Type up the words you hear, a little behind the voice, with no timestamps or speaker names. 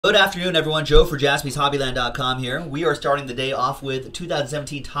Good afternoon, everyone. Joe for JaspysHobbyland.com here. We are starting the day off with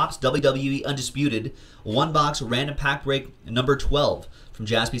 2017 Topps WWE Undisputed one-box random pack break number 12 from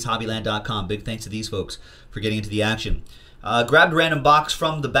JaspysHobbyland.com. Big thanks to these folks for getting into the action. Grabbed a random box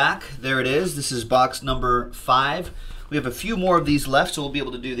from the back. There it is. This is box number 5. We have a few more of these left, so we'll be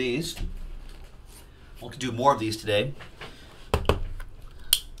able to do these. We'll do more of these today.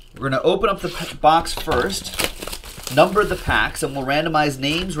 We're going to open up the box first, number the packs, and we'll randomize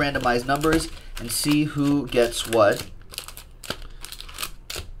names, randomize numbers, and see who gets what.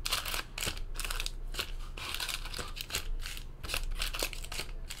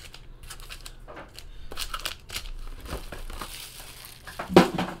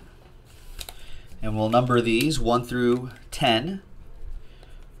 And we'll number these 1 through 10.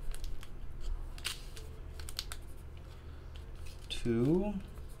 2,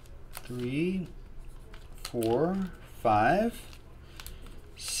 3, 4, 5,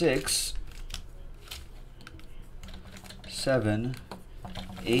 6, 7,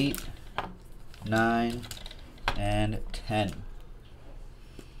 8, 9, and 10.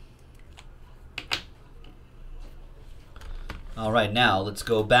 All right, now let's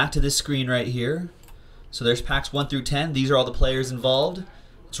go back to this screen right here. So there's packs 1 through 10. These are all the players involved.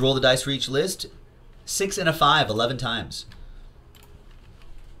 Let's roll the dice for each list. 6 and a 5, 11 times.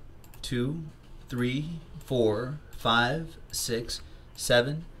 2, 3, 4, 5, 6,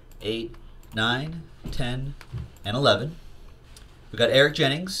 7, 8, 9, 10, and 11. We got Eric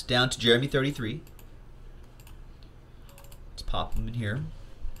Jennings down to Jeremy 33. Let's pop them in here. And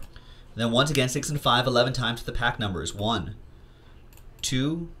then once again, 6 and 5, 11 times to the pack numbers. 1,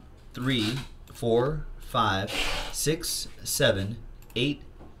 2, 3, 4, 5, 6, 7, 8,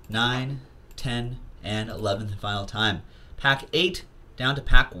 9, 10, and 11th and final time. Pack 8 down to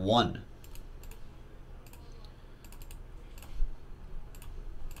pack 1.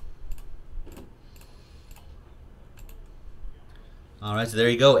 All right, so there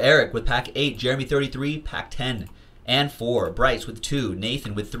you go. Eric with pack 8, Jeremy 33, pack 10 and 4, Bryce with 2,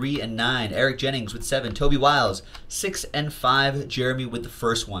 Nathan with 3 and 9, Eric Jennings with 7, Toby Wiles 6 and 5, Jeremy with the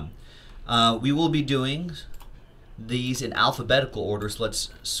first one. We will be doing these in alphabetical order, so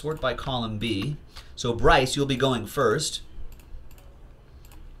let's sort by column B. So Bryce, you'll be going first.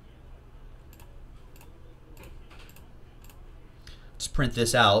 Let's print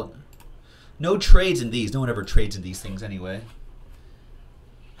this out. No trades in these. No one ever trades in these things anyway.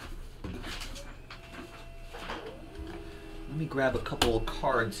 Let me grab a couple of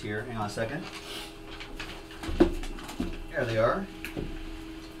cards here. Hang on a second. There they are.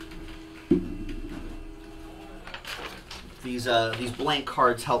 These blank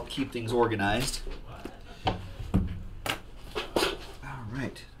cards help keep things organized. All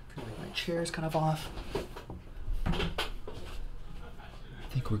right. I feel like my chair's kind of off. I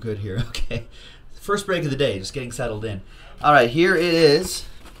think we're good here. Okay. First break of the day, just getting settled in. All right, here it is.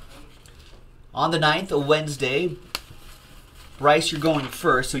 On the 9th, a Wednesday. Bryce, you're going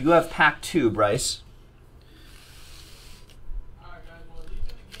first, so you have pack 2, Bryce.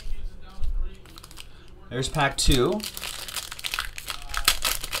 There's pack 2.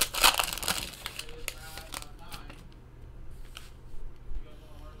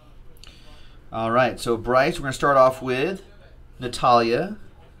 All right, so Bryce, we're going to start off with Natalia,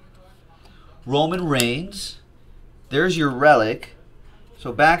 Roman Reigns. There's your relic.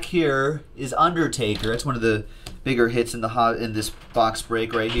 So back here is Undertaker. That's one of the bigger hits in this box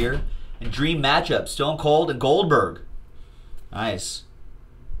break right here. And dream matchup, Stone Cold and Goldberg. Nice.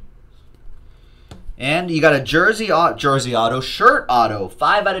 And you got a jersey auto, shirt auto,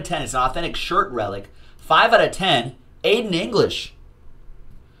 5 out of 10. It's an authentic shirt relic. 5 out of 10, Aiden English.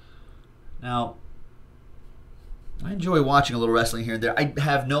 Now, I enjoy watching a little wrestling here and there. I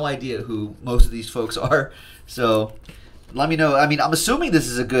have no idea who most of these folks are. So let me know. I mean, I'm assuming this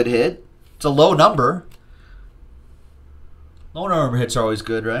is a good hit. It's a low number. Low number hits are always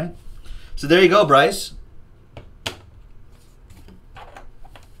good, right? So there you go, Bryce.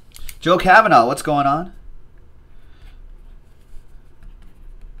 Joe Kavanaugh, what's going on?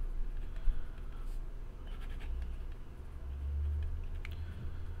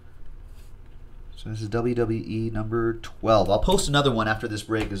 So this is WWE number 12. I'll post another one after this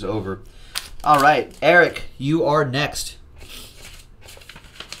break is over. All right, Eric, you are next.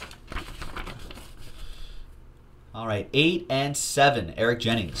 All right, 8 and 7, Eric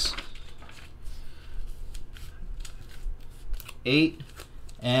Jennings. 8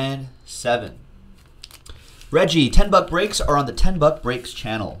 and 7. Reggie, 10-buck breaks are on the 10-buck breaks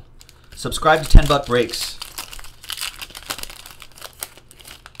channel. Subscribe to 10-buck breaks.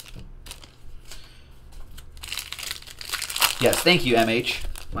 Yes, thank you, MH.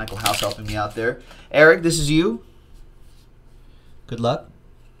 Michael House helping me out there. Eric, this is you. Good luck.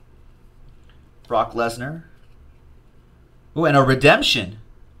 Brock Lesnar. Oh, and a redemption.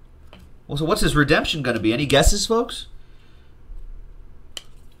 Well, so what's his redemption going to be? Any guesses, folks?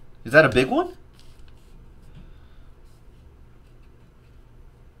 Is that a big one?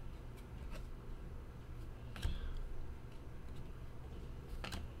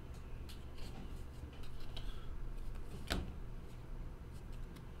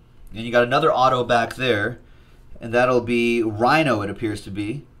 And you got another auto back there. And that'll be Rhino, it appears to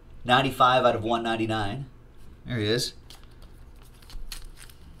be. 95 out of 199. There he is.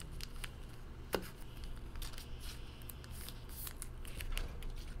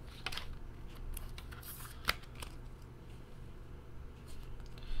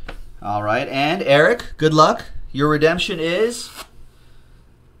 All right, and Eric, good luck. Your redemption is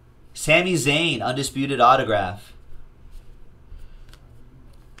Sami Zayn, Undisputed autograph.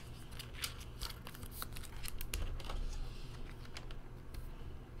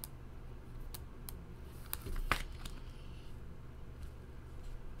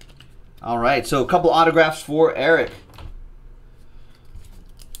 All right, so a couple autographs for Eric.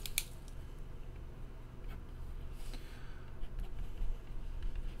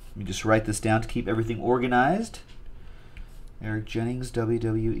 Let me just write this down to keep everything organized. Eric Jennings,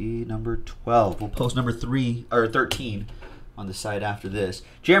 WWE number 12. We'll post number 3 or 13 on the site after this.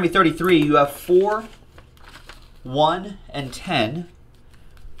 Jeremy 33, you have 4, 1, and 10.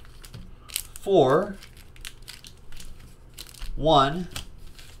 4, 1,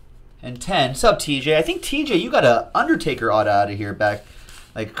 and 10. What's up, TJ? I think, TJ, you got a Undertaker auto out of here back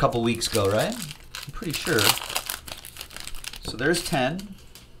like a couple weeks ago, right? I'm pretty sure. So there's 10,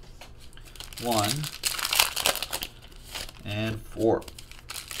 1, and 4.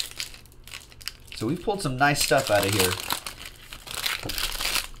 So we've pulled some nice stuff out of here.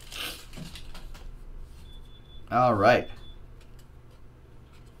 All right.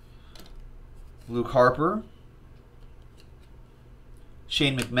 Luke Harper.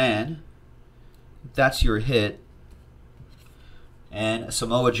 Shane McMahon, that's your hit. And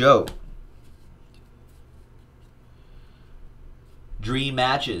Samoa Joe. Dream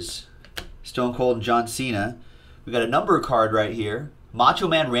matches. Stone Cold and John Cena. We got a number card right here. Macho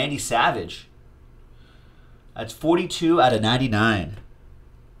Man Randy Savage. That's 42 out of 99.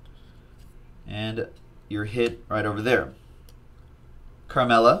 And your hit right over there.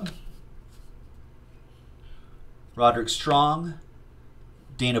 Carmella. Roderick Strong.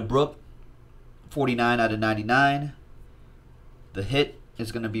 Dana Brooke, 49 out of 99. The hit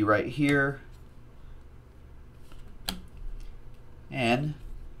is going to be right here. And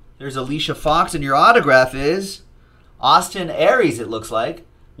there's Alicia Fox, and your autograph is Austin Aries, it looks like.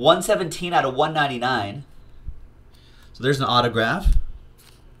 117 out of 199. So there's an autograph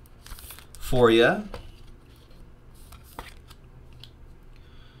for you.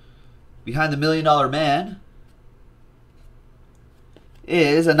 Behind the $1 Million Man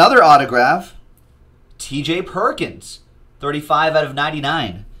is another autograph, TJ Perkins, 35 out of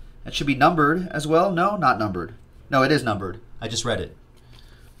 99. That should be numbered as well. No, not numbered. No, it is numbered. I just read it.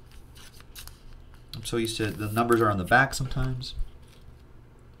 I'm so used to it. The numbers are on the back sometimes.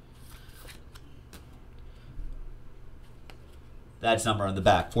 That's number on the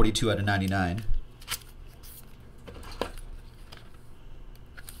back, 42 out of 99.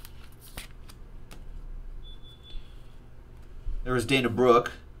 There was Dana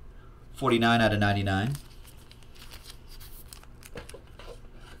Brooke, 49 out of 99.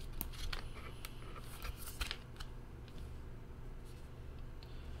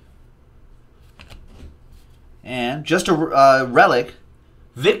 And just a relic,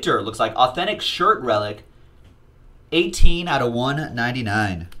 Victor, looks like authentic shirt relic, 18 out of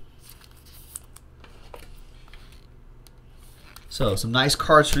 199. So some nice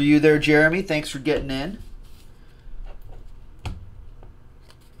cards for you there, Jeremy. Thanks for getting in.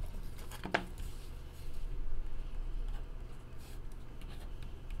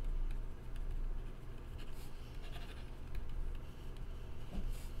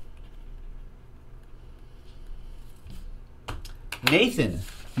 Nathan,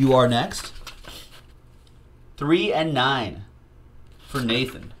 you are next. 3 and 9 for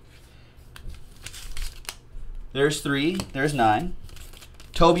Nathan. There's 3. There's 9.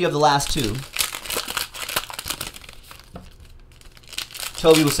 Toby of the last 2.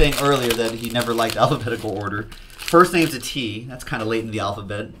 Toby was saying earlier that he never liked alphabetical order. First name's a T. That's kind of late in the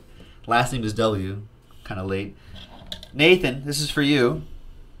alphabet. Last name is W. Kind of late. Nathan, this is for you.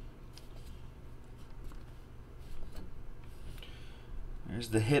 There's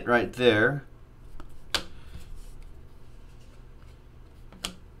the hit right there.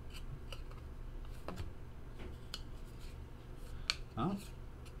 Oh,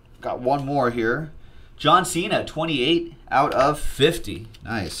 got one more here. John Cena, 28 out of 50.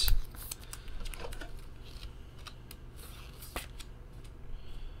 Nice.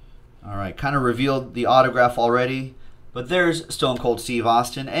 All right, kind of revealed the autograph already, but there's Stone Cold Steve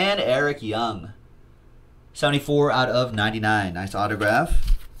Austin and Eric Young. 74 out of 99. Nice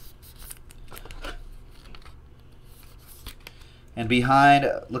autograph. And behind,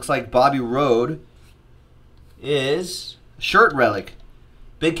 looks like Bobby Roode is shirt relic.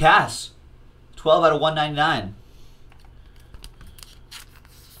 Big Cass. 12 out of 199.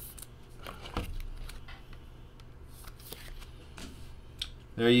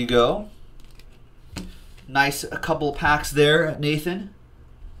 There you go. Nice a couple packs there, Nathan.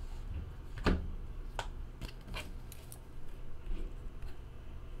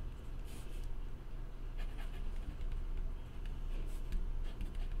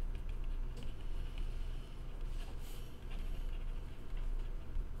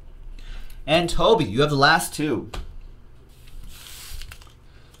 And Toby, you have the last two.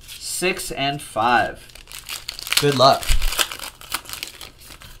 6 and 5. Good luck.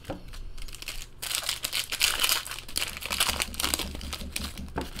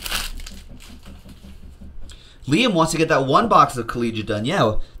 Liam wants to get that one box of Collegiate done.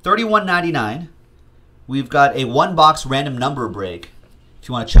 Yeah, $31.99. We've got a one box random number break. If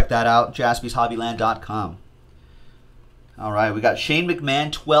you want to check that out, JaspysHobbyland.com. All right, we got Shane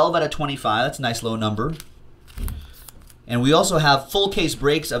McMahon, 12 out of 25. That's a nice low number. And we also have full case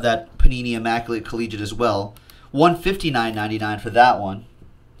breaks of that Panini Immaculate Collegiate as well. $159.99 for that one.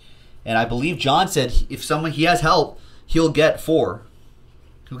 And I believe John said if he has help, he'll get 4.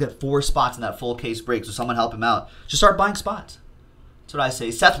 He'll get 4 spots in that full case break, so someone help him out. Just start buying spots. That's what I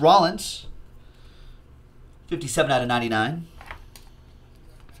say. Seth Rollins, 57 out of 99.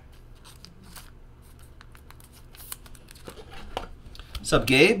 What's up,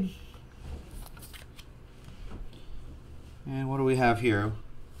 Gabe? And what do we have here?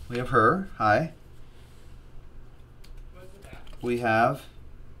 We have her. Hi. We have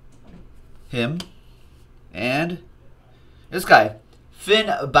him. And this guy.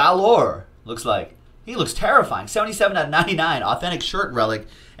 Finn Balor, looks like. He looks terrifying. 77 out of 99. Authentic shirt relic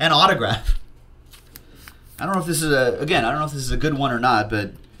and autograph. I don't know if this is I don't know if this is a good one or not,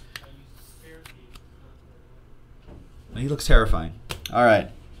 but he looks terrifying. All right.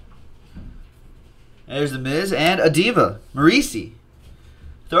 There's the Miz and a Diva, Marisi.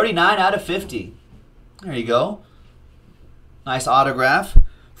 39 out of 50. There you go. Nice autograph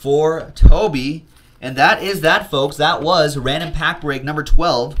for Toby. And that is that, folks. That was random pack break number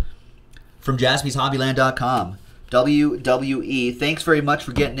 12 from JaspysHobbyland.com. WWE. Thanks very much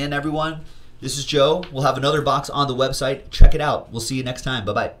for getting in, everyone. This is Joe. We'll have another box on the website. Check it out. We'll see you next time.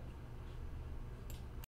 Bye-bye.